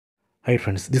Hi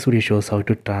friends, this video shows how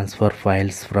to transfer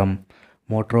files from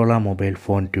Motorola mobile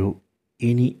phone to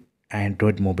any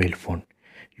Android mobile phone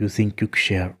using quick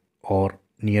share or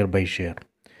nearby share.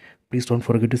 Please don't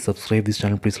forget to subscribe this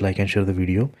channel. Please like and share the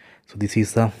video. So this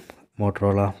is a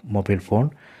Motorola mobile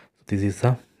phone. This is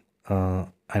a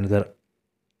another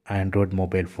Android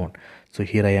mobile phone. So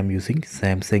here I am using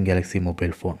Samsung Galaxy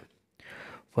mobile phone.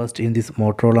 First, in this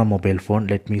Motorola mobile phone,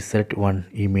 let me select one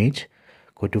image.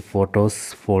 Go to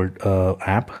Photos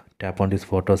app. Tap on this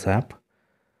Photos app.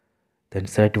 Then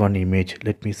select one image.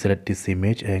 Let me select this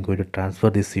image. I am going to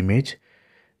transfer this image.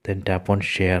 Then tap on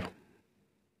Share.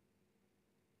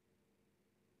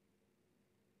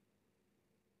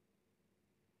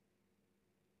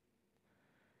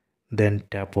 Then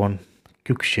tap on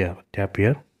Quick Share. Tap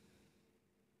here.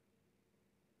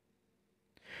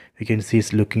 You can see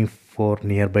it's looking for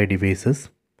nearby devices.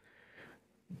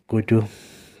 Go to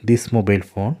this mobile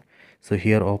phone. So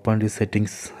here open the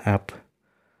settings app.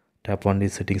 Tap on the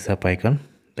settings app icon.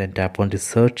 Then tap on the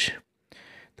search.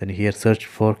 Then here search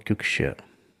for quick share.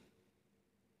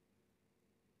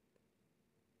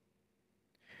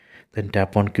 Then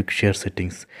tap on quick share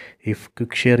settings. If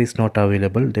quick share is not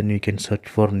available, then you can search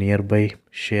for nearby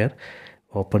share.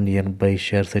 Open nearby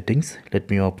share settings.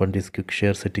 Let me open this quick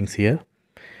share settings here.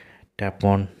 Tap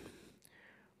on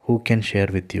who can share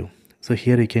with you. So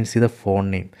here you can see the phone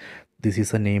name. This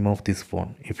is the name of this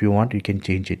phone. If you want, you can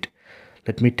change it.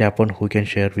 Let me tap on who can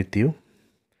share with you.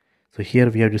 So here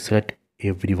we have to select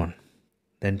everyone.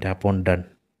 Then tap on done.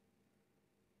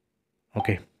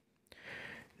 Okay.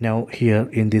 Now here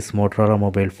in this Motorola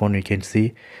mobile phone, you can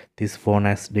see this phone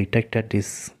has detected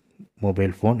this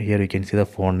mobile phone. Here you can see the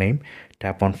phone name.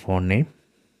 Tap on phone name.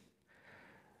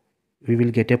 We will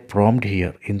get a prompt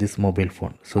here in this mobile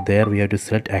phone. So there we have to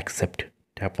select accept.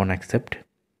 Tap on accept.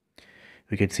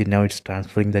 You can see now it's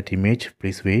transferring that image.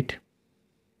 Please wait.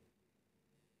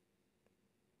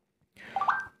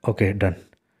 Okay, done.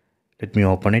 Let me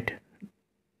open it.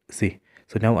 See.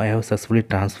 So now I have successfully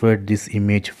transferred this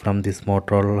image from this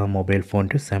Motorola mobile phone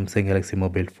to Samsung Galaxy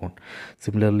mobile phone.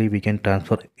 Similarly, we can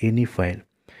transfer any file,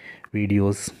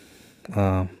 videos,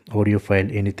 audio file,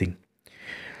 anything.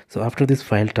 So after this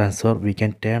file transfer, we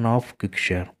can turn off quick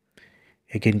share.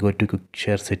 Again, go to quick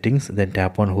share settings, then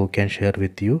tap on who can share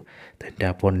with you, then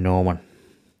tap on no one,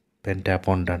 then tap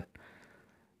on done.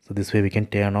 So this way we can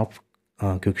turn off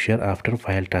quick share after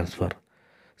file transfer.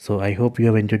 So I hope you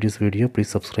have enjoyed this video. Please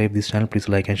subscribe this channel. Please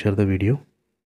like and share the video.